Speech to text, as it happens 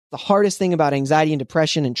the hardest thing about anxiety and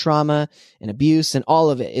depression and trauma and abuse and all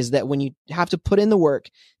of it is that when you have to put in the work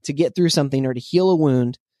to get through something or to heal a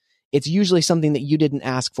wound, it's usually something that you didn't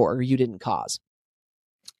ask for or you didn't cause.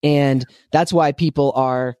 And that's why people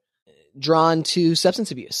are drawn to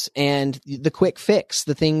substance abuse and the quick fix,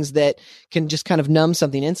 the things that can just kind of numb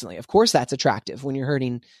something instantly. Of course, that's attractive when you're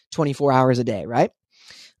hurting 24 hours a day, right?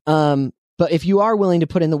 But if you are willing to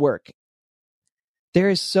put in the work, there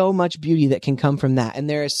is so much beauty that can come from that. And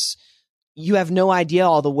you have no idea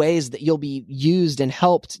all the ways that you'll be used and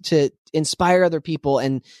helped to inspire other people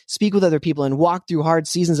and speak with other people and walk through hard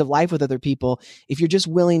seasons of life with other people. If you're just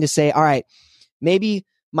willing to say, all right, maybe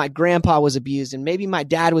my grandpa was abused and maybe my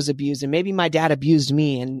dad was abused and maybe my dad abused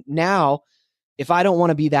me. And now if I don't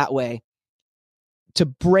want to be that way, to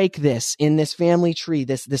break this in this family tree,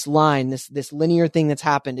 this line, this linear thing that's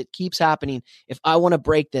happened, it keeps happening. If I want to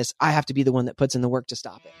break this, I have to be the one that puts in the work to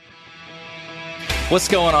stop it. What's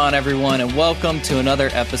going on, everyone, and welcome to another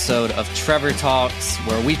episode of Trevor Talks,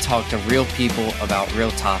 where we talk to real people about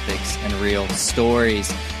real topics and real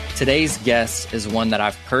stories. Today's guest is one that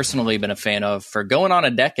I've personally been a fan of for going on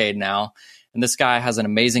a decade now, and this guy has an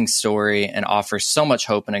amazing story and offers so much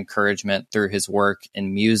hope and encouragement through his work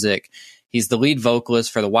in music. He's the lead vocalist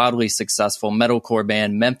for the wildly successful metalcore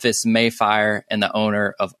band Memphis Mayfire and the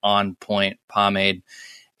owner of On Point Pomade.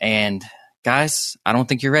 And guys, I don't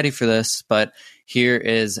think you're ready for this, but here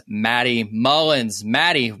is Matty Mullins.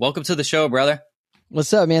 Matty, welcome to the show, brother.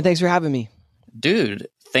 What's up, man? Thanks for having me. Dude,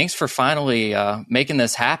 thanks for finally making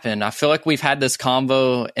this happen. I feel like we've had this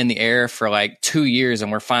convo in the air for like 2 years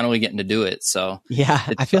and we're finally getting to do it. So yeah,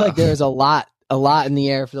 I feel like there's a lot in the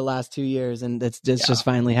air for the last 2 years, and it's just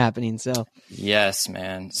finally happening. So yes,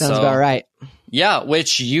 man. Sounds about right. Yeah,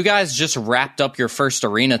 which you guys just wrapped up your first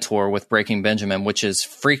arena tour with Breaking Benjamin, which is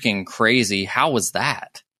freaking crazy. How was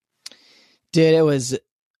that? Dude,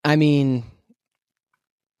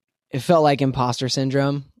 it felt like imposter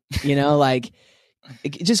syndrome, like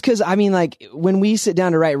just because, when we sit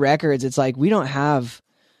down to write records, it's like we don't have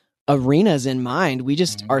arenas in mind. We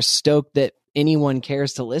just are stoked that anyone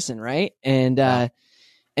cares to listen, right? And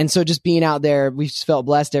so just being out there, we just felt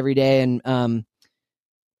blessed every day. And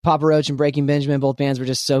Papa Roach and Breaking Benjamin, both bands were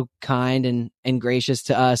just so kind and gracious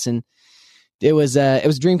to us. And it was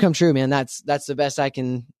a dream come true, man. That's the best I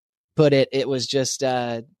can put it. It was just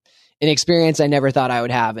an experience I never thought I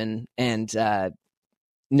would have, and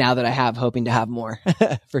now that I have, hoping to have more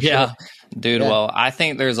for sure. Yeah, dude. Yeah. Well, I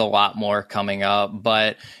think there's a lot more coming up,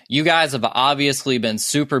 but you guys have obviously been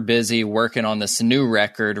super busy working on this new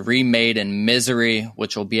record, Remade in Misery,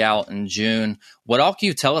 which will be out in June. What all can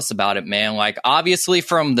you tell us about it, man? Like, obviously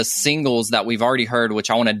from the singles that we've already heard, which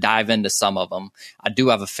I want to dive into some of them. I do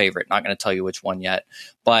have a favorite. Not going to tell you which one yet,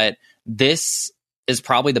 but this is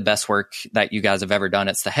probably the best work that you guys have ever done.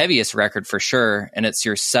 It's the heaviest record for sure, and it's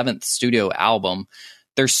your 7th studio album.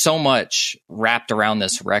 There's so much wrapped around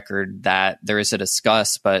this record that there is to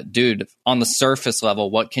discuss, but dude, on the surface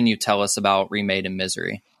level, what can you tell us about Remade in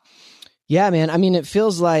Misery? Yeah, man. It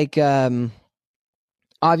feels like,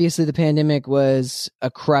 obviously the pandemic was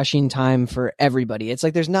a crushing time for everybody. It's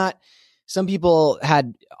like, some people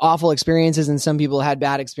had awful experiences and some people had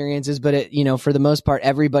bad experiences, but for the most part,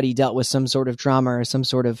 everybody dealt with some sort of trauma or some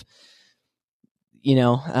sort of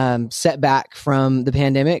setback from the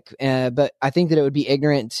pandemic. But I think that it would be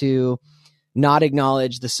ignorant to not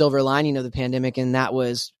acknowledge the silver lining of the pandemic. And that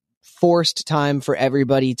was forced time for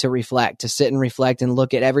everybody to reflect, to sit and reflect and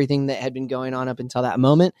look at everything that had been going on up until that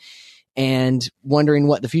moment and wondering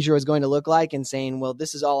what the future was going to look like and saying, well,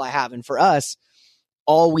 this is all I have. And for us,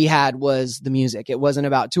 all we had was the music. It wasn't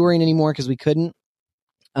about touring anymore because we couldn't.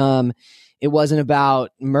 It wasn't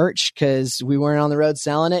about merch because we weren't on the road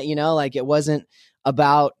selling it, it wasn't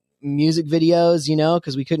about music videos,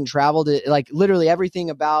 because we couldn't travel to, like, literally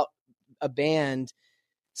everything about a band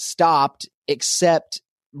stopped except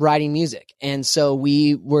writing music. And so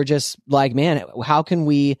we were just like, man, how can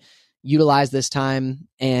we utilize this time?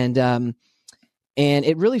 And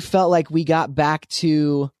it really felt like we got back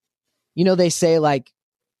to, they say like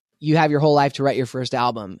you have your whole life to write your first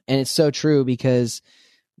album. And it's so true, because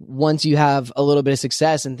once you have a little bit of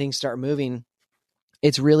success and things start moving,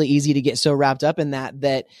 it's really easy to get so wrapped up in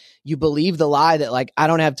that you believe the lie that, like, I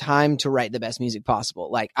don't have time to write the best music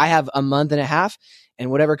possible. Like, I have a month and a half and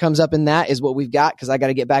whatever comes up in that is what we've got, because I got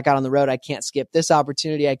to get back out on the road. I can't skip this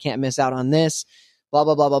opportunity. I can't miss out on this, blah,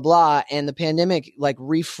 blah, blah, blah, blah. And the pandemic like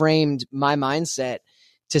reframed my mindset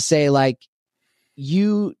to say, like,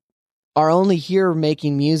 you are only here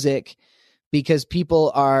making music because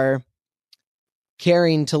people are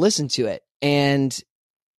caring to listen to it. And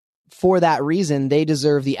for that reason, they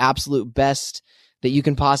deserve the absolute best that you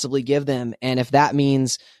can possibly give them. And if that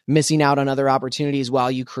means missing out on other opportunities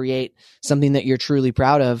while you create something that you're truly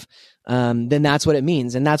proud of, then that's what it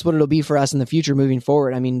means. And that's what it'll be for us in the future moving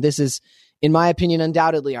forward. I mean, this is, in my opinion,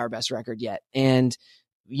 undoubtedly our best record yet. And,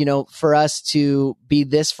 you know, for us to be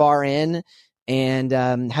this far in and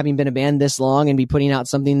having been a band this long and be putting out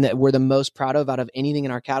something that we're the most proud of out of anything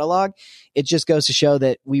in our catalog, it just goes to show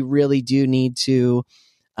that we really do need to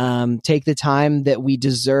take the time that we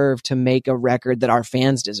deserve to make a record that our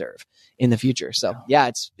fans deserve in the future. So yeah,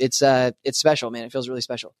 it's special, man. It feels really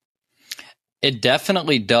special. It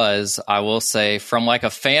definitely does. I will say, from like a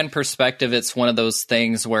fan perspective, it's one of those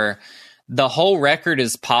things where the whole record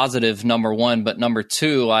is positive, number one, but number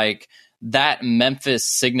two, like that Memphis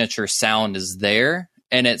signature sound is there.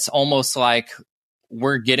 And it's almost like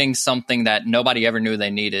we're getting something that nobody ever knew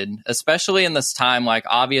they needed, especially in this time. Like,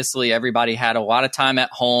 obviously everybody had a lot of time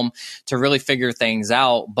at home to really figure things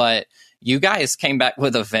out, but you guys came back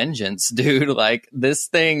with a vengeance, dude. Like, this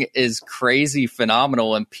thing is crazy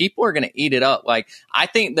phenomenal and people are going to eat it up. Like, I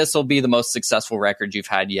think this will be the most successful record you've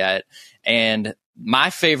had yet. And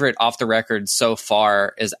my favorite off the record so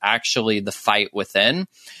far is actually The Fight Within,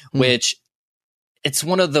 which it's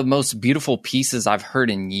one of the most beautiful pieces I've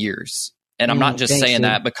heard in years. And I'm not just saying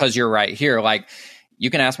that because you're right here. Like,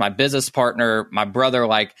 you can ask my business partner, my brother,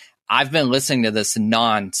 like, I've been listening to this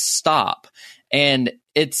nonstop. And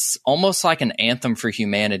it's almost like an anthem for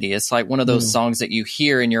humanity. It's like one of those songs that you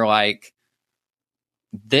hear and you're like,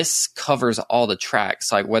 this covers all the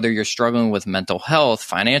tracks. Like, whether you're struggling with mental health,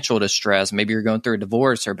 financial distress, maybe you're going through a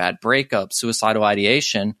divorce or bad breakup, suicidal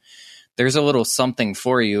ideation, there's a little something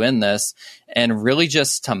for you in this. And really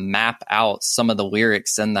just to map out some of the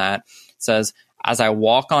lyrics in that, it says, as I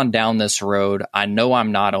walk on down this road, I know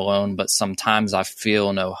I'm not alone, but sometimes I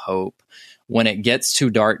feel no hope. When it gets too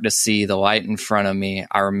dark to see the light in front of me,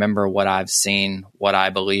 I remember what I've seen, what I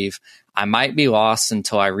believe. I might be lost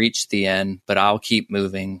until I reach the end, but I'll keep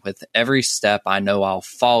moving. With every step, I know I'll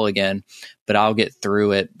fall again, but I'll get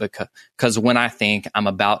through it because when I think I'm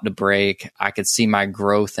about to break, I could see my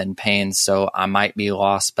growth and pain. So I might be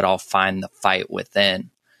lost, but I'll find the fight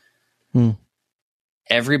within.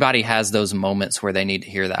 Everybody has those moments where they need to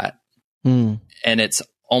hear that. And it's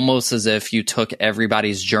almost as if you took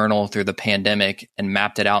everybody's journal through the pandemic and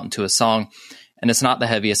mapped it out into a song. And it's not the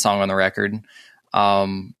heaviest song on the record.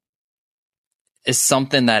 It's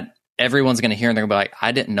something that everyone's going to hear and they're going to be like,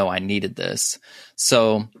 I didn't know I needed this.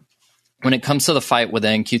 So when it comes to The Fight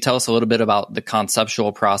Within, can you tell us a little bit about the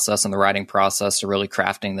conceptual process and the writing process to really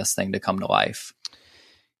crafting this thing to come to life?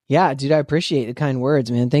 Yeah, dude, I appreciate the kind words,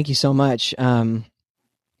 man. Thank you so much.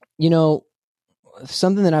 You know,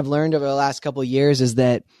 something that I've learned over the last couple of years is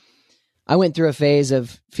that I went through a phase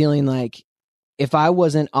of feeling like if I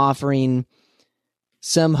wasn't offering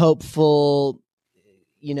some hopeful,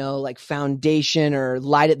 you know, like foundation or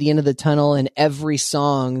light at the end of the tunnel in every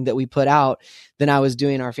song that we put out, then I was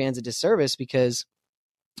doing our fans a disservice, because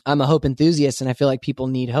I'm a hope enthusiast and I feel like people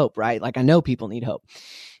need hope, right? Like, I know people need hope.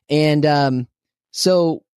 And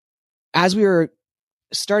so as we were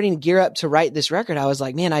starting to gear up to write this record, I was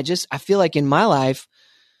like, man, I feel like in my life,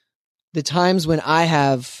 the times when I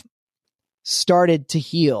have started to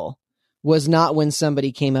heal was not when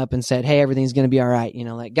somebody came up and said, hey, everything's going to be all right. You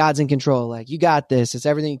know, like, God's in control. Like, you got this. It's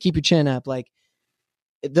everything. Keep your chin up. Like,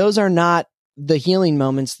 those are not the healing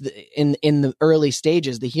moments in the early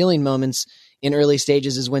stages. The healing moments in early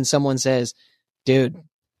stages is when someone says, dude,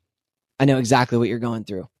 I know exactly what you're going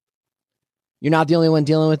through. You're not the only one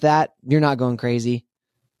dealing with that. You're not going crazy.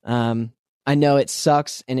 I know it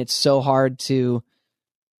sucks and it's so hard to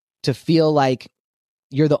feel like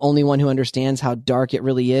you're the only one who understands how dark it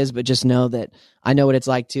really is, but just know that I know what it's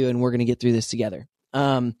like too, and we're going to get through this together.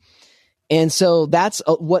 And so that's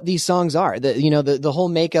what these songs are. The whole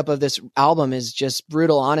makeup of this album is just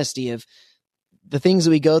brutal honesty of the things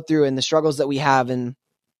that we go through and the struggles that we have and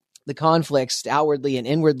the conflicts outwardly and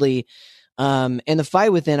inwardly. And The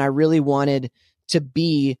Fight Within, I really wanted to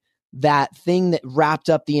be that thing that wrapped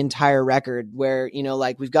up the entire record, where, you know,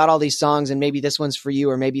 like, we've got all these songs and maybe this one's for you,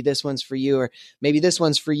 or maybe this one's for you, or maybe this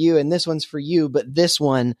one's for you and this one's for you, but this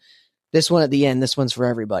one at the end, this one's for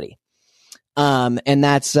everybody. And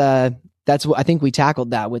that's what I think we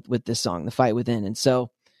tackled that with this song, The Fight Within. And so,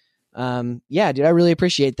 yeah, dude, I really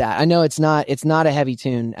appreciate that. I know it's not a heavy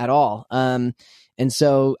tune at all. And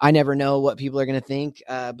so I never know what people are going to think.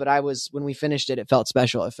 But when we finished it, it felt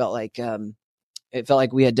special. It felt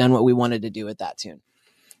like we had done what we wanted to do with that tune.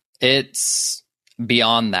 It's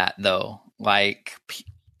beyond that, though. Like,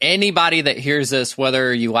 anybody that hears this,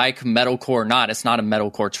 whether you like metalcore or not, it's not a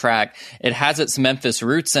metalcore track. It has its Memphis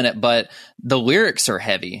roots in it, but the lyrics are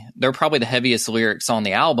heavy. They're probably the heaviest lyrics on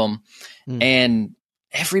the album. And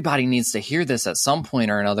everybody needs to hear this at some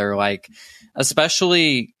point or another, like,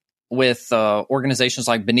 especially with organizations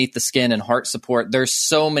like Beneath the Skin and Heart Support. There's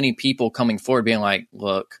so many people coming forward being like,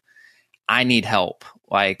 look, I need help.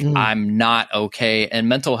 Like, I'm not okay. And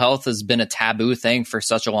mental health has been a taboo thing for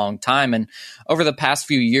such a long time. And over the past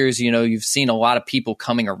few years, you know, you've seen a lot of people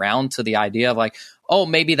coming around to the idea of like, oh,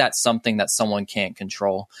 maybe that's something that someone can't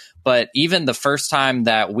control. But even the first time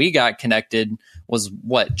that we got connected was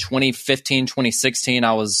 2015, 2016.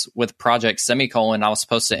 I was with Project Semicolon. I was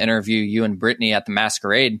supposed to interview you and Brittany at the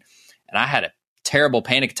Masquerade. And I had a terrible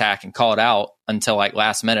panic attack and called out until like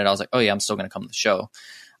last minute. I was like, oh yeah, I'm still going to come to the show.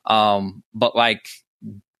 But like,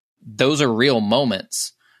 those are real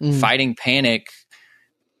moments. Fighting panic,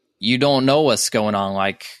 you don't know what's going on.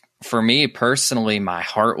 Like, for me personally, my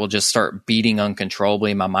heart will just start beating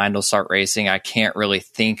uncontrollably. My mind will start racing. I can't really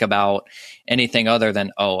think about anything other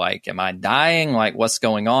than, oh, like, am I dying? Like, what's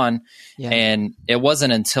going on? Yeah. And it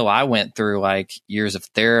wasn't until I went through like years of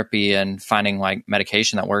therapy and finding like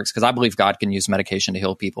medication that works, because I believe God can use medication to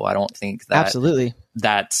heal people. I don't think that absolutely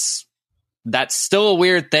that's still a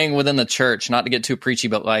weird thing within the church, not to get too preachy,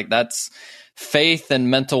 but like, that's faith and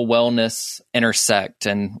mental wellness intersect,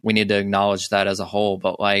 and we need to acknowledge that as a whole.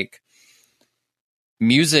 But like,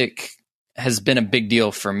 music has been a big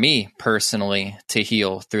deal for me personally to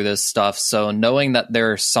heal through this stuff. So knowing that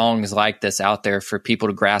there are songs like this out there for people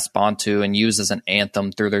to grasp onto and use as an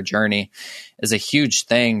anthem through their journey is a huge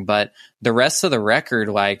thing. But the rest of the record,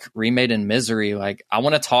 like Remade in Misery, like, I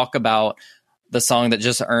want to talk about the song that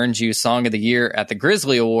just earned you Song of the Year at the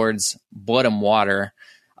Grizzly Awards, Blood and Water.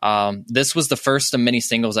 This was the first of many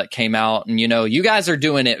singles that came out. And, you know, you guys are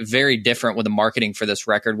doing it very different with the marketing for this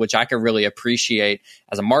record, which I could really appreciate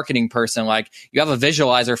as a marketing person. Like, you have a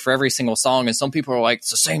visualizer for every single song. And some people are like,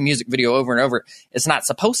 it's the same music video over and over. It's not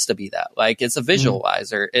supposed to be that. Like, it's a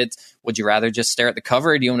visualizer. It's, would you rather just stare at the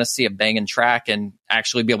cover? Or do you want to see a banging track and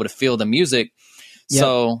actually be able to feel the music? Yep.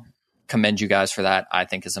 So commend you guys for that. I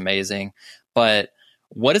think is amazing. But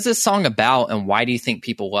what is this song about, and why do you think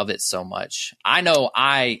people love it so much? I know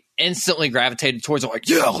I instantly gravitated towards it, like,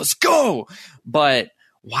 yeah, let's go. But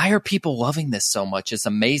why are people loving this so much? It's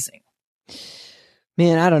amazing.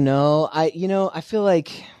 Man, I don't know. I feel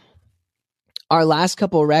like our last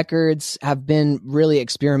couple records have been really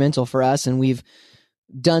experimental for us, and we've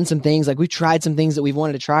done some things, like we've tried some things that we've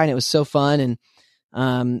wanted to try, and it was so fun,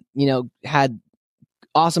 and had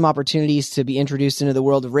awesome opportunities to be introduced into the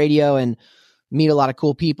world of radio and meet a lot of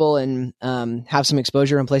cool people and have some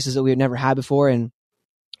exposure in places that we had never had before. And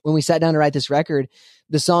when we sat down to write this record,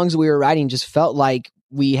 the songs we were writing just felt like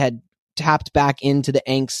we had tapped back into the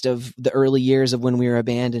angst of the early years of when we were a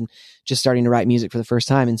band and just starting to write music for the first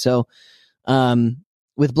time. And so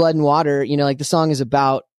with Blood and Water, like, the song is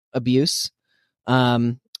about abuse.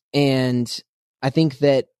 And I think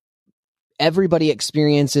that everybody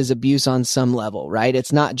experiences abuse on some level, right?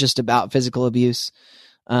 It's not just about physical abuse.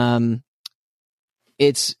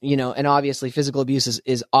 It's, and obviously physical abuse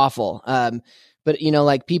is awful. But,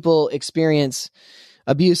 like, people experience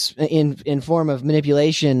abuse in form of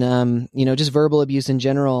manipulation, just verbal abuse in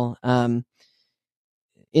general,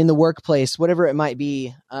 in the workplace, whatever it might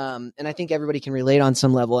be. And I think everybody can relate on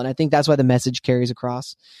some level. And I think that's why the message carries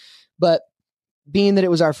across. But being that it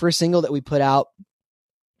was our first single that we put out,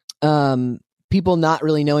 people not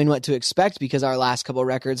really knowing what to expect, because our last couple of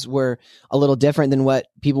records were a little different than what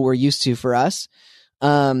people were used to for us.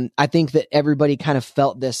 I think that everybody kind of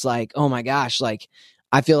felt this, like, oh my gosh, like,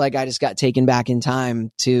 I feel like I just got taken back in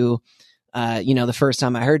time to, the first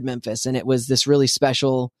time I heard Memphis. And it was this really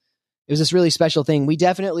special thing. We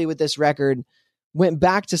definitely, with this record, went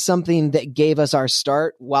back to something that gave us our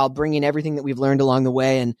start while bringing everything that we've learned along the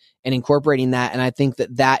way and incorporating that. And I think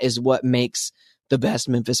that is what makes the best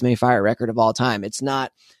Memphis May Fire record of all time. It's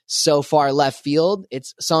not so far left field.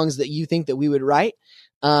 It's songs that you think that we would write.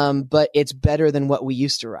 But it's better than what we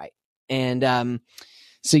used to write. And,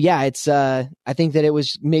 so yeah, it's, I think that it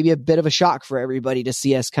was maybe a bit of a shock for everybody to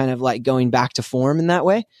see us kind of like going back to form in that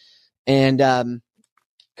way, and,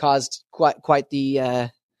 caused quite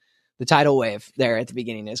the tidal wave there at the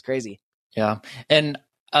beginning. It's crazy. Yeah. And,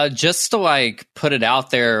 just to like put it out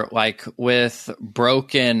there, like with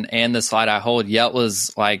Broken and The Slide I Hold, yeah, it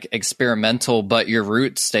was like experimental, but your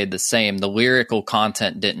roots stayed the same. The lyrical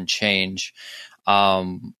content didn't change.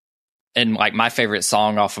 And like my favorite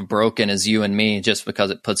song off of Broken is You and Me, just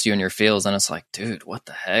because it puts you in your feels. And it's like, dude, what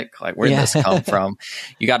the heck? Like, where did this come from?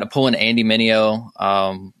 You got to pull in Andy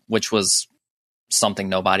Mineo, which was something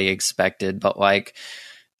nobody expected. But like,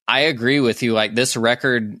 I agree with you. Like, this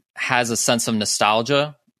record has a sense of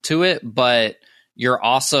nostalgia to it, but you're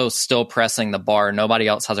also still pressing the bar. Nobody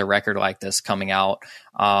else has a record like this coming out.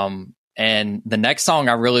 And the next song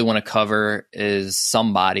I really want to cover is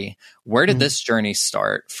Somebody. Where did this journey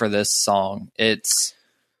start for this song?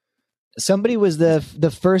 Somebody was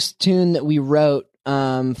the first tune that we wrote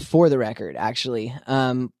for the record, actually.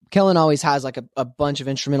 Kellen always has like a bunch of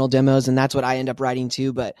instrumental demos, and that's what I end up writing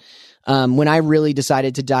too. But when I really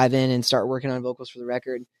decided to dive in and start working on vocals for the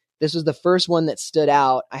record, this was the first one that stood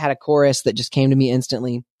out. I had a chorus that just came to me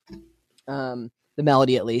instantly, the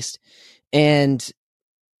melody at least. And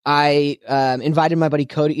I invited my buddy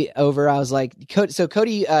Cody over. I was like,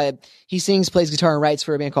 Cody, he sings, plays guitar, and writes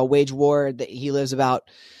for a band called Wage War. That he lives about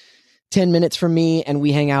 10 minutes from me, and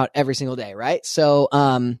we hang out every single day, right? So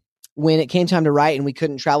when it came time to write and we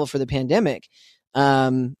couldn't travel for the pandemic,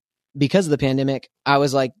 because of the pandemic, I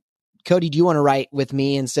was like, Cody, do you want to write with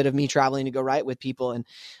me instead of me traveling to go write with people?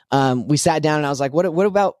 And we sat down and I was like, what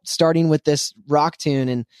about starting with this rock tune?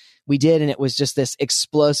 And we did. And it was just this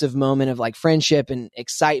explosive moment of like friendship and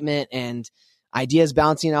excitement and ideas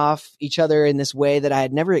bouncing off each other in this way that I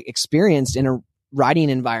had never experienced in a writing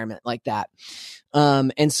environment like that.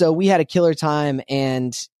 And so we had a killer time,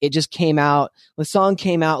 and it just came out. The song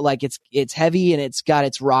came out like it's heavy, and it's got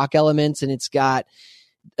its rock elements, and it's got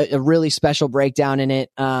a really special breakdown in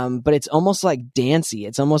it. But it's almost like dancey.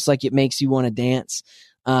 It's almost like it makes you want to dance.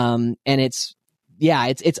 And it's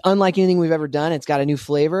unlike anything we've ever done. It's got a new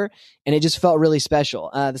flavor, and it just felt really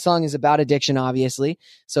special. The song is about addiction, obviously.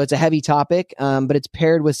 So it's a heavy topic, but it's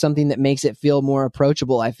paired with something that makes it feel more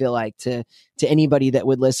approachable, I feel like, to anybody that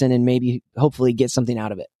would listen and maybe hopefully get something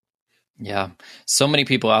out of it. Yeah. So many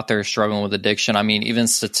people out there struggling with addiction. I mean, even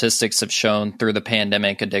statistics have shown through the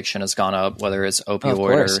pandemic, addiction has gone up, whether it's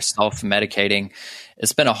opioid or self-medicating.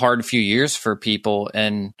 It's been a hard few years for people.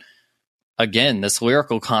 And again, this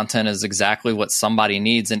lyrical content is exactly what somebody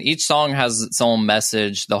needs. And each song has its own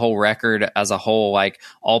message. The whole record as a whole, like,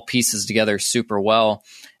 all pieces together super well.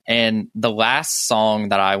 And the last song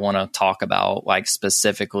that I want to talk about, like,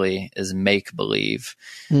 specifically, is Make Believe.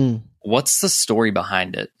 What's the story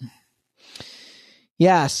behind it?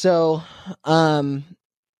 Yeah, so I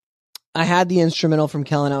had the instrumental from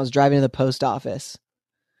Kellen. I was driving to the post office.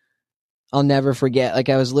 I'll never forget. Like,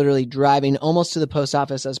 I was literally driving almost to the post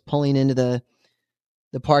office. I was pulling into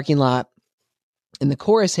the parking lot, and the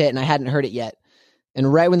chorus hit, and I hadn't heard it yet.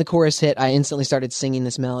 And right when the chorus hit, I instantly started singing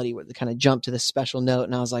this melody where it kind of jumped to this special note,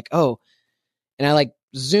 and I was like, oh. And I like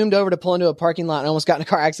zoomed over to pull into a parking lot and almost got in a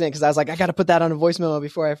car accident because I was like, I got to put that on a voice memo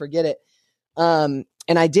before I forget it.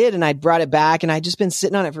 And I did, and I brought it back, and I'd just been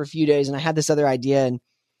sitting on it for a few days, and I had this other idea, and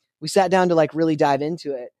we sat down to like really dive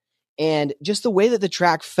into it. And just the way that the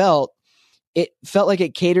track felt, it felt like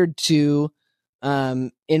it catered to,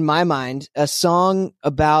 in my mind, a song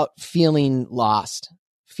about feeling lost,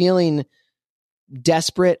 feeling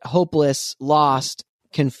desperate, hopeless, lost,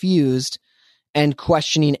 confused, and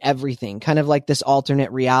questioning everything, kind of like this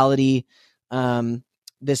alternate reality,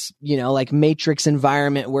 this, like Matrix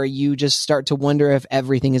environment where you just start to wonder if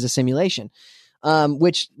everything is a simulation,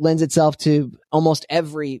 which lends itself to almost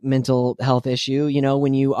every mental health issue.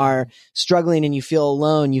 When you are struggling and you feel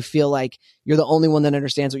alone, you feel like you're the only one that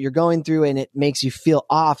understands what you're going through, and it makes you feel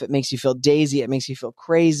off. It makes you feel daisy. It makes you feel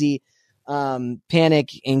crazy, panic,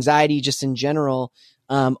 anxiety, just in general.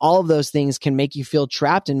 All of those things can make you feel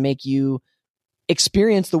trapped and make you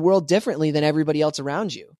experience the world differently than everybody else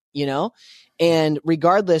around you, And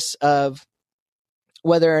regardless of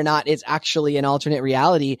whether or not it's actually an alternate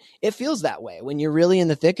reality, it feels that way when you're really in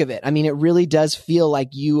the thick of it. I mean, it really does feel like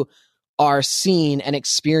you are seeing and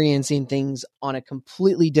experiencing things on a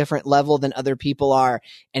completely different level than other people are.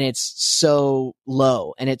 And it's so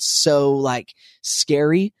low and it's so like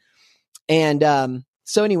scary. And,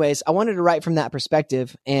 so anyways, I wanted to write from that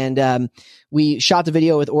perspective. And, we shot the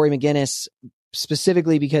video with Ori McGinnis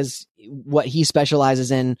specifically because what he specializes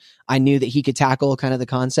in, I knew that he could tackle kind of the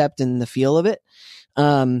concept and the feel of it.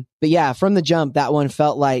 But yeah, from the jump, that one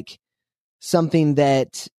felt like something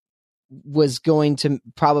that was going to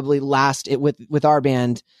probably last it with our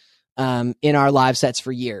band, in our live sets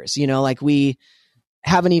for years. Like, we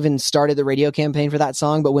haven't even started the radio campaign for that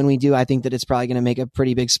song, but when we do, I think that it's probably going to make a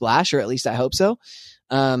pretty big splash, or at least I hope so.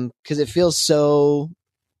 'Cause it feels so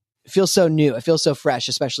new. It feels so fresh,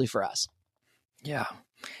 especially for us. Yeah.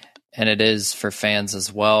 And it is for fans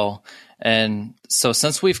as well. And so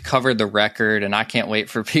since we've covered the record, and I can't wait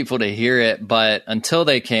for people to hear it, but until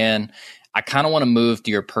they can, I kind of want to move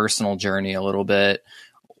to your personal journey a little bit.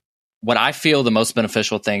 what I feel the most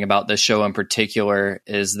beneficial thing about this show in particular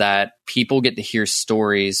is that people get to hear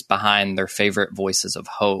stories behind their favorite voices of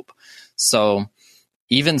hope. So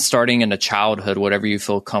even starting into childhood, whatever you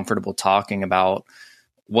feel comfortable talking about,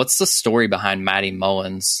 what's the story behind Maddie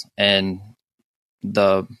Mullins and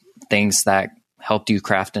the things that helped you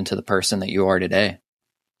craft into the person that you are today?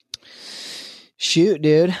 Shoot,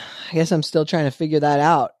 dude. I guess I'm still trying to figure that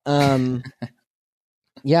out.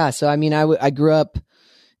 Yeah. So, I mean, I grew up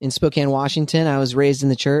in Spokane, Washington. I was raised in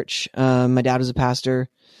the church. My dad was a pastor,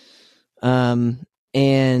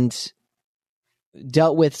 and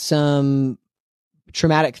dealt with some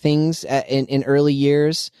traumatic things in early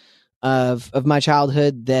years of my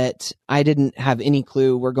childhood that I didn't have any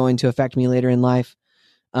clue were going to affect me later in life.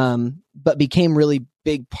 But became really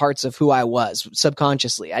big parts of who I was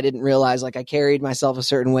subconsciously. I didn't realize like I carried myself a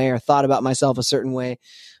certain way or thought about myself a certain way,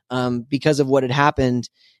 because of what had happened.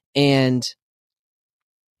 And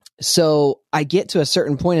so I get to a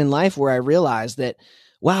certain point in life where I realize that,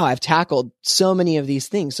 wow, I've tackled so many of these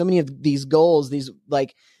things, so many of these goals, these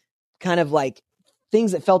like kind of like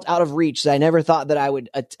things that felt out of reach that I never thought that I would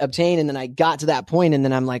obtain. And then I got to that point and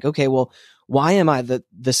then I'm like, okay, well, why am I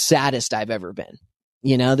the saddest I've ever been?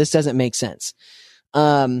 You know, this doesn't make sense.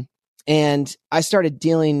 And I started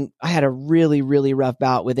I had a really, really rough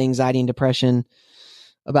bout with anxiety and depression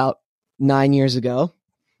about 9 years ago.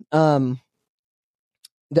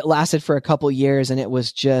 That lasted for a couple years, and it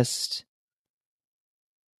was just,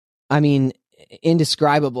 I mean,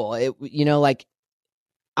 indescribable. It, you know, like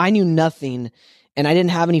I knew nothing and I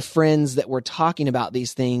didn't have any friends that were talking about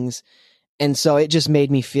these things. And so it just made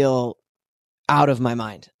me feel out of my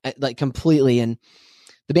mind, like completely. And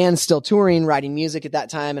the band's still touring, writing music at that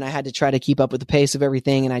time. And I had to try to keep up with the pace of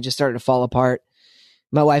everything. And I just started to fall apart.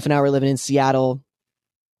 My wife and I were living in Seattle.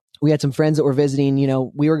 We had some friends that were visiting, you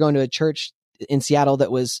know, we were going to a church in Seattle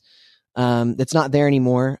that was, that's not there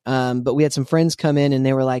anymore. But we had some friends come in and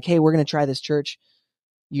they were like, hey, we're going to try this church.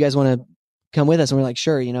 You guys want to come with us? And we're like,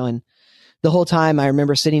 sure, you know, and the whole time I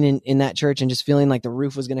remember sitting in that church and just feeling like the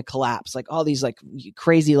roof was going to collapse, like all these like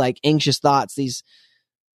crazy, like anxious thoughts, these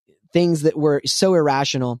things that were so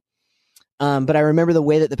irrational. But I remember the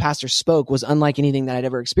way that the pastor spoke was unlike anything that I'd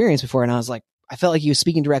ever experienced before. And I was like, I felt like he was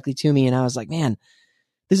speaking directly to me. And I was like, man,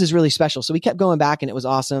 this is really special. So we kept going back and it was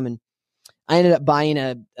awesome. And I ended up buying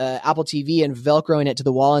a Apple TV and Velcroing it to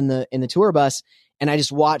the wall in the tour bus. And I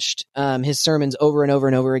just watched his sermons over and over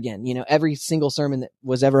and over again. You know, every single sermon that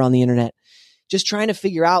was ever on the internet, just trying to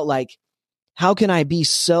figure out like, how can I be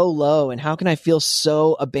so low and how can I feel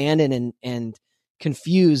so abandoned and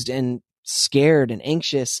confused and scared and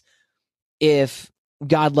anxious if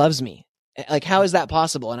God loves me? Like, how is that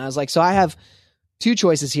possible? And I was like, so I have two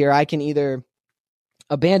choices here. I can either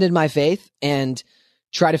abandon my faith and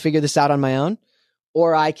try to figure this out on my own,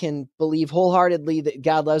 or I can believe wholeheartedly that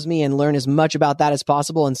God loves me and learn as much about that as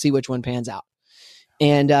possible and see which one pans out.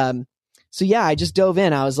 And so, yeah, I just dove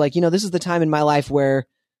in. I was like, you know, this is the time in my life where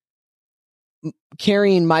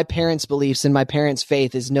carrying my parents' beliefs and my parents'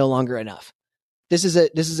 faith is no longer enough. This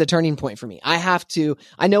is a turning point for me. I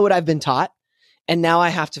know what I've been taught, and now I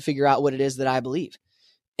have to figure out what it is that I believe.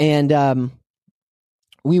 And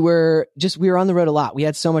we were on the road a lot. We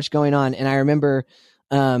had so much going on. And I remember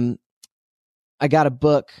I got a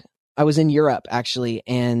book. I was in Europe actually,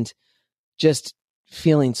 and just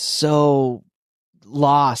feeling so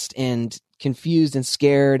lost and confused and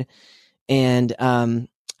scared. And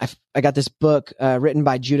I got this book written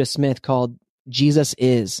by Judah Smith called Jesus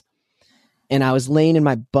Is. And I was laying in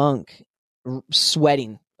my bunk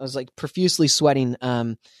sweating. I was like profusely sweating,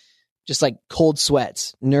 just like cold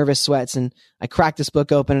sweats, nervous sweats. And I cracked this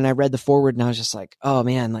book open and I read the foreword and I was just like, oh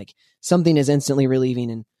man, like something is instantly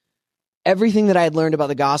relieving. And everything that I had learned about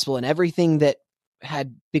the gospel and everything that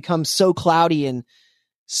had become so cloudy and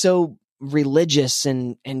so religious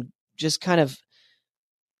and just kind of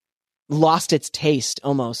lost its taste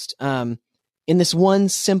almost, in this one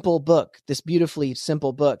simple book, this beautifully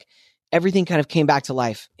simple book, everything kind of came back to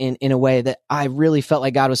life in a way that I really felt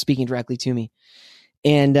like God was speaking directly to me.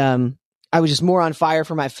 And I was just more on fire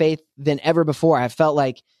for my faith than ever before. I felt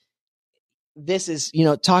like this is, you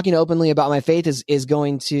know, talking openly about my faith is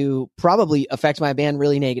going to probably affect my band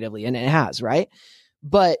really negatively. And it has, right?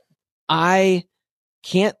 But I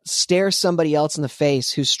can't stare somebody else in the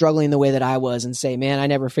face who's struggling the way that I was and say, man, I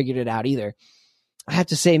never figured it out either. I have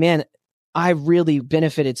to say, man, I really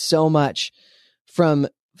benefited so much from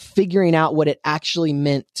figuring out what it actually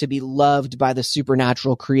meant to be loved by the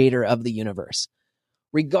supernatural creator of the universe,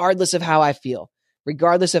 regardless of how I feel,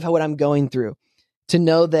 regardless of what I'm going through, to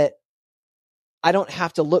know that I don't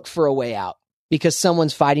have to look for a way out because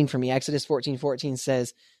someone's fighting for me. Exodus 14:14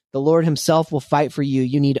 says The Lord himself will fight for you.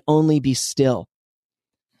 You need only be still.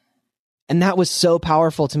 And that was so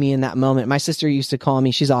powerful to me in that moment. My sister used to call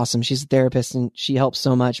me, she's awesome. She's a therapist and she helps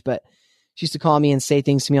so much, but she used to call me and say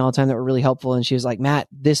things to me all the time that were really helpful. And she was like, Matt,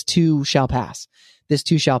 this too shall pass. This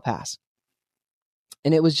too shall pass.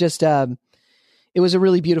 And it was just, it was a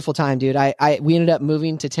really beautiful time, dude. We ended up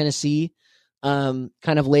moving to Tennessee, kind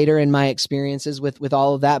of later in my experiences with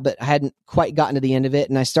all of that, but I hadn't quite gotten to the end of it.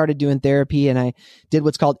 And I started doing therapy, and I did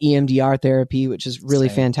what's called EMDR therapy, which is really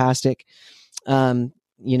fantastic.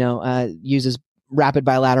 Uses rapid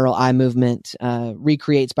bilateral eye movement,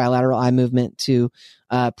 recreates bilateral eye movement to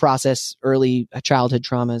process early childhood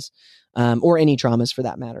traumas, or any traumas for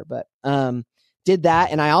that matter. But did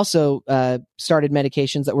that. And I also started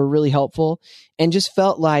medications that were really helpful, and just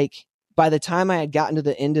felt like by the time I had gotten to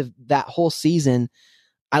the end of that whole season,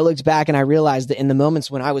 I looked back and I realized that in the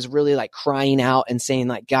moments when I was really like crying out and saying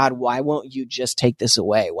like, God, why won't you just take this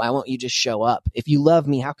away? Why won't you just show up? If you love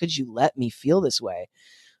me, how could you let me feel this way?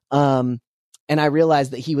 And I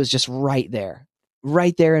realized that he was just right there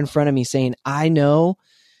in front of me saying, I know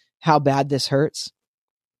how bad this hurts.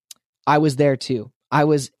 I was there too. I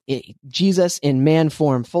was Jesus in man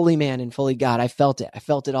form, fully man and fully God. I felt it. I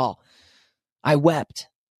felt it all. I wept.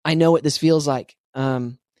 I know what this feels like.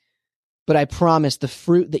 But I promise the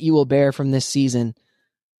fruit that you will bear from this season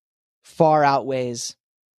far outweighs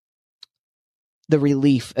the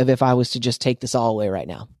relief of if I was to just take this all away right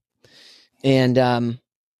now. And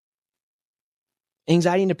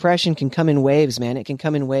anxiety and depression can come in waves, man. It can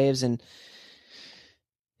come in waves, and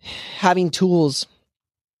having tools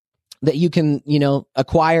that you can,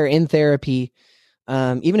 acquire in therapy,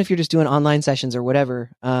 even if you're just doing online sessions or whatever,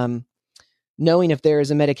 knowing if there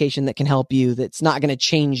is a medication that can help you, that's not going to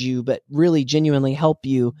change you, but really genuinely help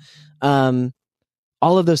you. All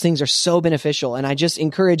of those things are so beneficial. And I just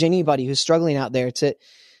encourage anybody who's struggling out there to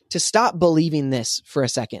stop believing this for a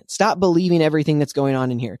second. Stop believing everything that's going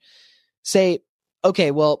on in here. Say,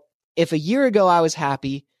 okay, well, if a year ago I was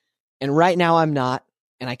happy and right now I'm not,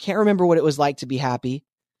 and I can't remember what it was like to be happy,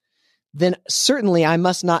 then certainly I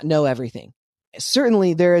must not know everything.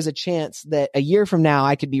 Certainly there is a chance that a year from now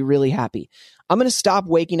I could be really happy. I'm going to stop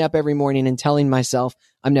waking up every morning and telling myself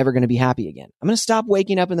I'm never going to be happy again. I'm going to stop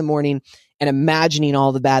waking up in the morning and imagining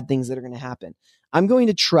all the bad things that are going to happen. I'm going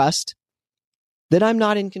to trust that I'm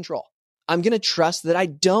not in control. I'm going to trust that I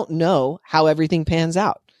don't know how everything pans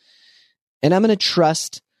out. And I'm going to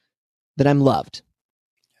trust that I'm loved.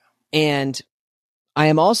 And I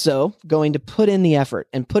am also going to put in the effort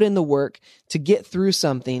and put in the work to get through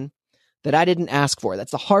something that I didn't ask for.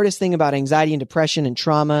 That's the hardest thing about anxiety and depression and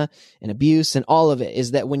trauma and abuse and all of it,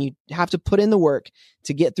 is that when you have to put in the work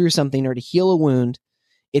to get through something or to heal a wound,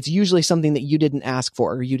 it's usually something that you didn't ask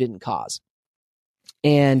for or you didn't cause.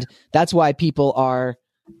 And that's why people are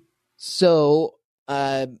so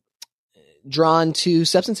drawn to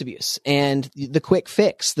substance abuse and the quick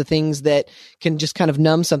fix, the things that can just kind of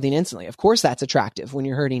numb something instantly. Of course, that's attractive when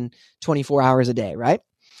you're hurting 24 hours a day, right?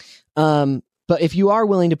 But if you are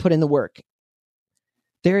willing to put in the work,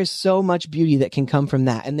 there is so much beauty that can come from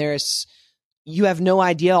that. And you have no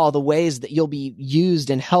idea all the ways that you'll be used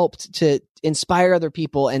and helped to inspire other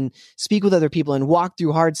people and speak with other people and walk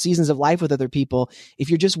through hard seasons of life with other people. If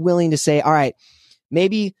you're just willing to say, all right,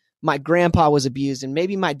 maybe my grandpa was abused and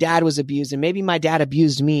maybe my dad was abused and maybe my dad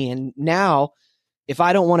abused me. And now if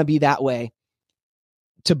I don't want to be that way,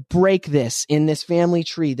 to break this in this family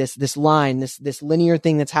tree, this line, this linear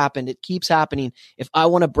thing that's happened, it keeps happening. If I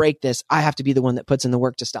want to break this, I have to be the one that puts in the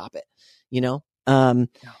work to stop it,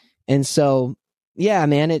 And so, yeah,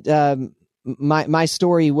 man, my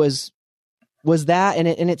story was that,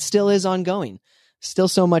 and it still is ongoing. Still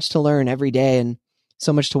so much to learn every day and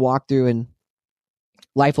so much to walk through, and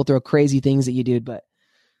life will throw crazy things at you, dude. But,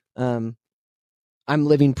 I'm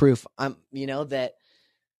living proof. That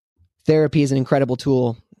therapy is an incredible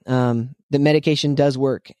tool. That medication does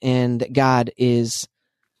work, and that God is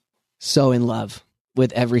so in love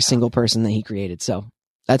with every single person that he created. So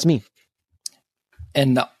that's me.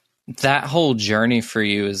 And that whole journey for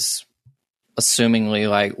you is assumingly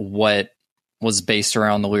like what was based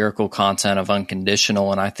around the lyrical content of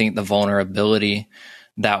Unconditional. And I think the vulnerability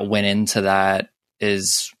that went into that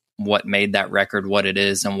is what made that record what it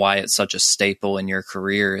is and why it's such a staple in your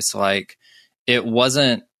career. It's like, it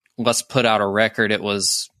wasn't, let's put out a record. It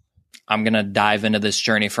was, I'm going to dive into this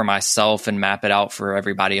journey for myself and map it out for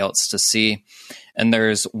everybody else to see. And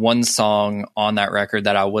there's one song on that record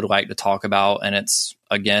that I would like to talk about. And it's,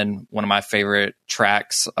 again, one of my favorite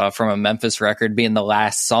tracks from a Memphis record, being the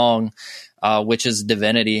last song, which is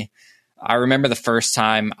Divinity. I remember the first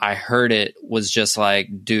time I heard it was just like,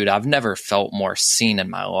 dude, I've never felt more seen in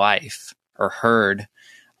my life or heard.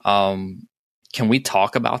 Can we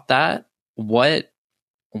talk about that?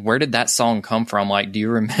 Where did that song come from? Like, do you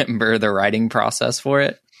remember the writing process for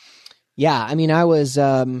it? Yeah. I mean, I was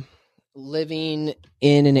living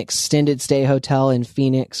in an extended stay hotel in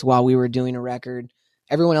Phoenix while we were doing a record.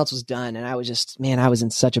 Everyone else was done. And I was just, man, I was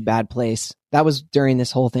in such a bad place. That was during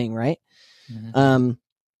this whole thing, right? Mm-hmm.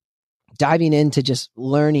 Diving into just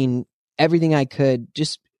learning everything I could,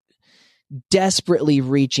 just desperately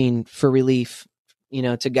reaching for relief,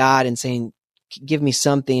 to God and saying, give me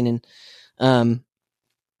something. And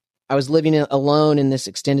I was living alone in this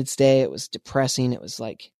extended stay. It was depressing. It was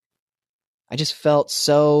like, I just felt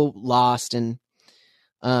so lost. And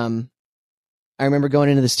I remember going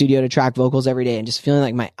into the studio to track vocals every day and just feeling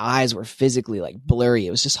like my eyes were physically like blurry.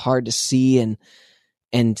 It was just hard to see and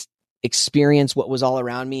experience what was all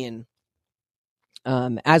around me. And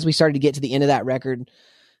as we started to get to the end of that record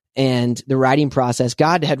and the writing process,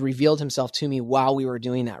 God had revealed himself to me while we were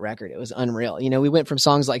doing that record. It was unreal. We went from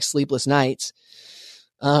songs like Sleepless Nights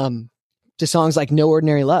to songs like No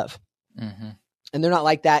Ordinary Love. Mm-hmm. And they're not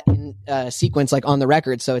like that in sequence, like on the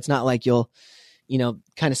record. So it's not like you'll,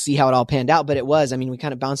 kind of see how it all panned out, but it was, we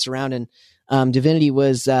kind of bounced around, and Divinity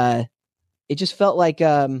was, it just felt like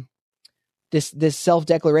this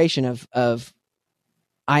self-declaration of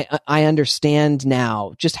I understand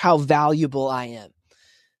now just how valuable I am.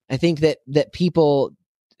 I think that people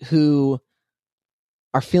who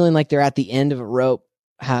are feeling like they're at the end of a rope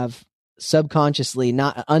have subconsciously,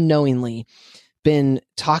 not unknowingly, been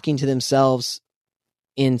talking to themselves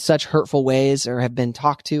in such hurtful ways, or have been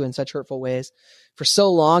talked to in such hurtful ways for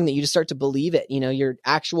so long that you just start to believe it. Your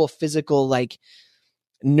actual physical, like,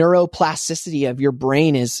 neuroplasticity of your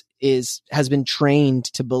brain has been trained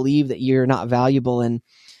to believe that you're not valuable. And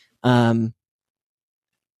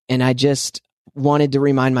I just wanted to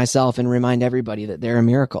remind myself and remind everybody that they're a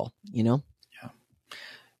miracle, Yeah.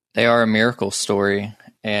 They are a miracle story.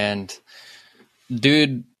 And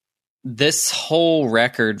dude, this whole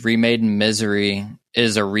record, Remade in Misery,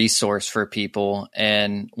 is a resource for people.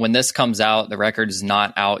 And when this comes out, the record is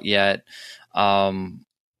not out yet.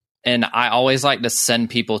 And I always like to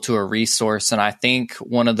send people to a resource. And I think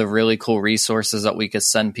one of the really cool resources that we could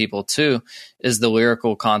send people to is the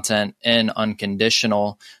lyrical content in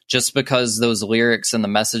Unconditional, just because those lyrics and the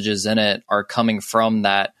messages in it are coming from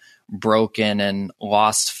that broken and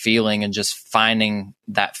lost feeling and just finding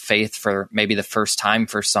that faith for maybe the first time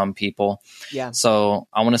for some people. Yeah. So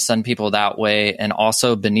I want to send people that way. And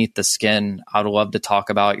also Beneath the Skin, I would love to talk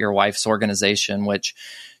about your wife's organization, which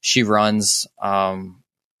she runs.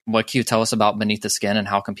 What can you tell us about Beneath the Skin, and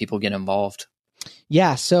how can people get involved?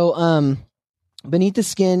 Yeah. So, Beneath the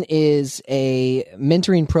Skin is a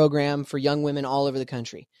mentoring program for young women all over the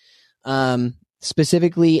country,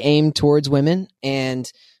 specifically aimed towards women.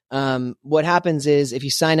 And what happens is, if you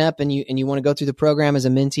sign up and you want to go through the program as a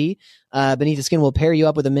mentee, Beneath the Skin will pair you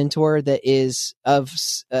up with a mentor that is of,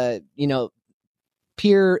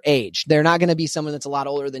 peer age. They're not going to be someone that's a lot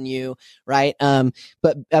older than you, right?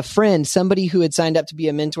 But a friend, somebody who had signed up to be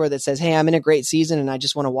a mentor that says, hey, I'm in a great season and I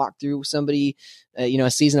just want to walk through somebody, a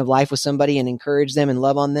season of life with somebody and encourage them and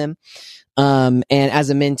love on them. And as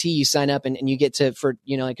a mentee, you sign up and you get to, for,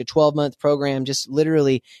 like a 12-month program, just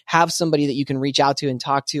literally have somebody that you can reach out to and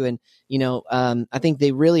talk to. And, I think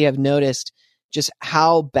they really have noticed just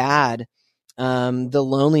how bad the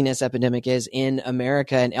loneliness epidemic is in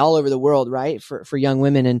America and all over the world, right? For young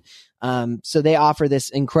women. And so they offer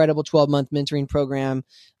this incredible 12-month mentoring program.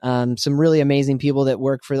 Some really amazing people that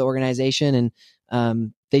work for the organization,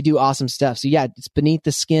 and they do awesome stuff. So yeah, it's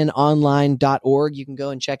beneaththeskinonline.org. You can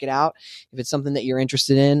go and check it out if it's something that you're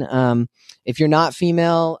interested in. If you're not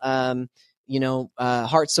female,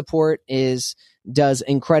 Heart Support does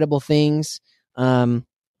incredible things.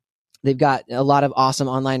 They've got a lot of awesome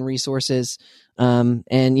online resources, and,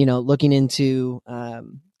 looking into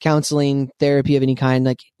counseling, therapy of any kind,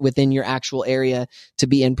 like within your actual area, to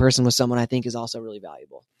be in person with someone, I think is also really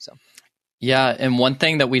valuable. So. Yeah. And one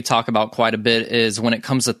thing that we talk about quite a bit is when it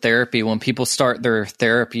comes to therapy, when people start their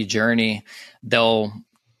therapy journey, they'll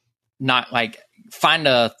not find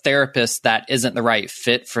a therapist that isn't the right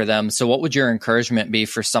fit for them. So what would your encouragement be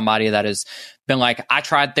for somebody that has been like, I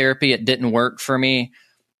tried therapy, it didn't work for me?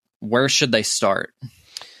 Where should they start?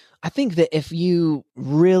 I think that if you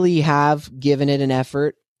really have given it an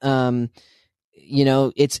effort, it's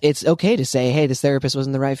okay to say, hey, this therapist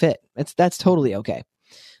wasn't the right fit. That's totally okay.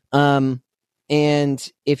 And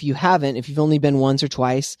if you haven't, if you've only been once or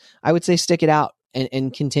twice, I would say stick it out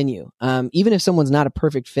and continue. Even if someone's not a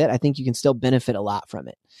perfect fit, I think you can still benefit a lot from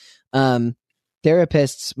it.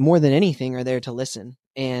 therapists, more than anything, are there to listen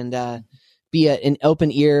and be an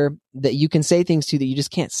open ear that you can say things to that you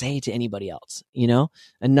just can't say to anybody else. You know,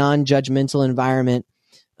 a non-judgmental environment.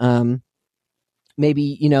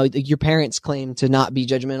 Maybe, you know, your parents claim to not be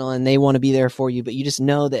judgmental and they want to be there for you, but you just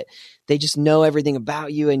know that they just know everything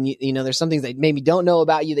about you. And, you know, there's some things they maybe don't know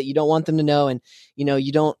about you that you don't want them to know. And, you know,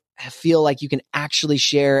 you don't feel like you can actually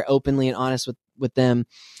share openly and honest with them.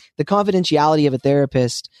 The confidentiality of a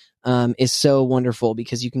therapist is so wonderful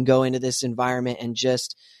because you can go into this environment and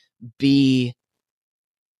just be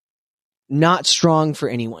not strong for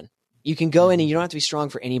anyone. You can go in and you don't have to be strong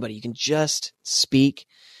for anybody. You can just speak.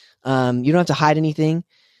 You don't have to hide anything.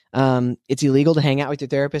 It's illegal to hang out with your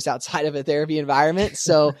therapist outside of a therapy environment.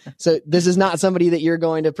 So this is not somebody that you're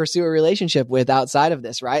going to pursue a relationship with outside of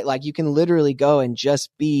this, right? Like you can literally go and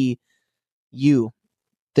just be you,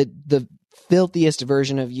 the filthiest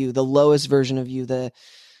version of you, the lowest version of you, the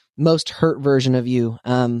most hurt version of you.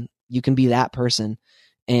 You can be that person,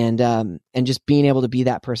 and just being able to be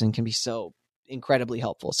that person can be so incredibly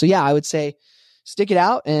helpful. So yeah, I would say stick it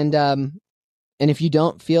out. And if you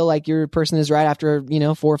don't feel like your person is right after, you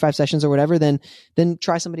know, 4 or 5 sessions or whatever, then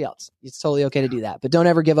try somebody else. It's totally okay to do that. But don't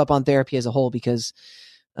ever give up on therapy as a whole because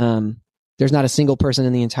there's not a single person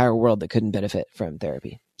in the entire world that couldn't benefit from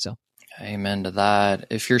therapy. So, amen to that.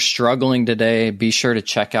 If you're struggling today, be sure to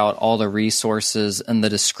check out all the resources in the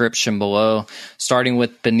description below, starting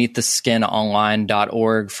with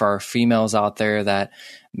beneaththeskinonline.org for our females out there that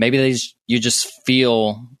maybe you just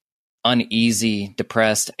feel uneasy,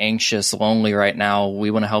 depressed, anxious, lonely right now. We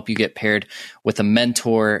want to help you get paired with a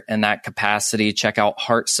mentor in that capacity. Check out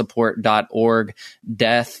heartsupport.org,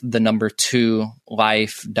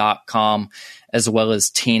 death2life.com, as well as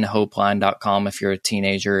teenhopeline.com if you're a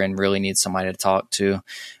teenager and really need somebody to talk to.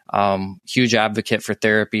 Huge advocate for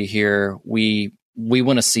therapy here. We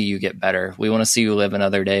want to see you get better. We want to see you live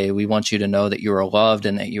another day. We want you to know that you are loved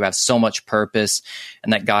and that you have so much purpose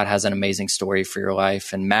and that God has an amazing story for your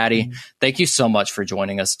life. And Maddie, thank you so much for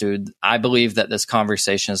joining us, dude. I believe that this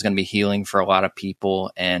conversation is going to be healing for a lot of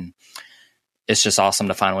people. And it's just awesome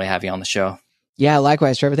to finally have you on the show. Yeah,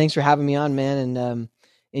 likewise, Trevor. Thanks for having me on, man. And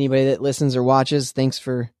anybody that listens or watches, thanks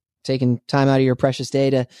for taking time out of your precious day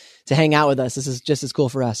to hang out with us. This is just as cool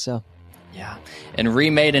for us. So. Yeah. And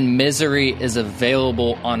Remade in Misery is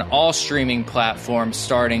available on all streaming platforms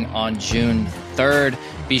starting on June 3rd.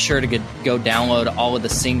 Be sure to go download all of the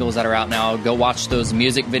singles that are out now. Go watch those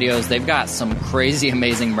music videos. They've got some crazy,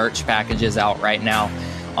 amazing merch packages out right now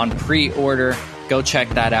on pre-order. Go check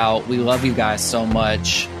that out. We love you guys so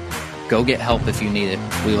much. Go get help if you need it.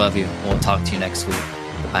 We love you. We'll talk to you next week.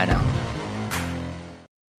 Bye now.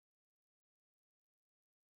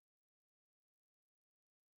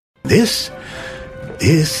 This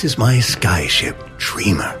is my skyship,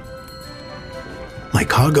 Dreamer. My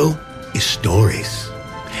cargo is stories,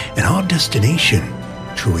 and our destination,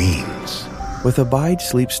 dreams. With Abide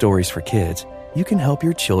Sleep Stories for Kids, you can help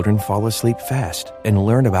your children fall asleep fast and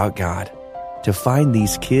learn about God. To find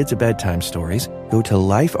these kids' bedtime stories, go to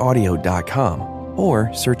lifeaudio.com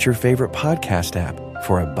or search your favorite podcast app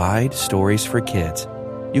for Abide Stories for Kids.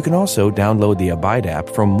 You can also download the Abide app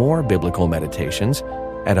for more biblical meditations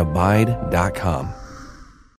at abide.com.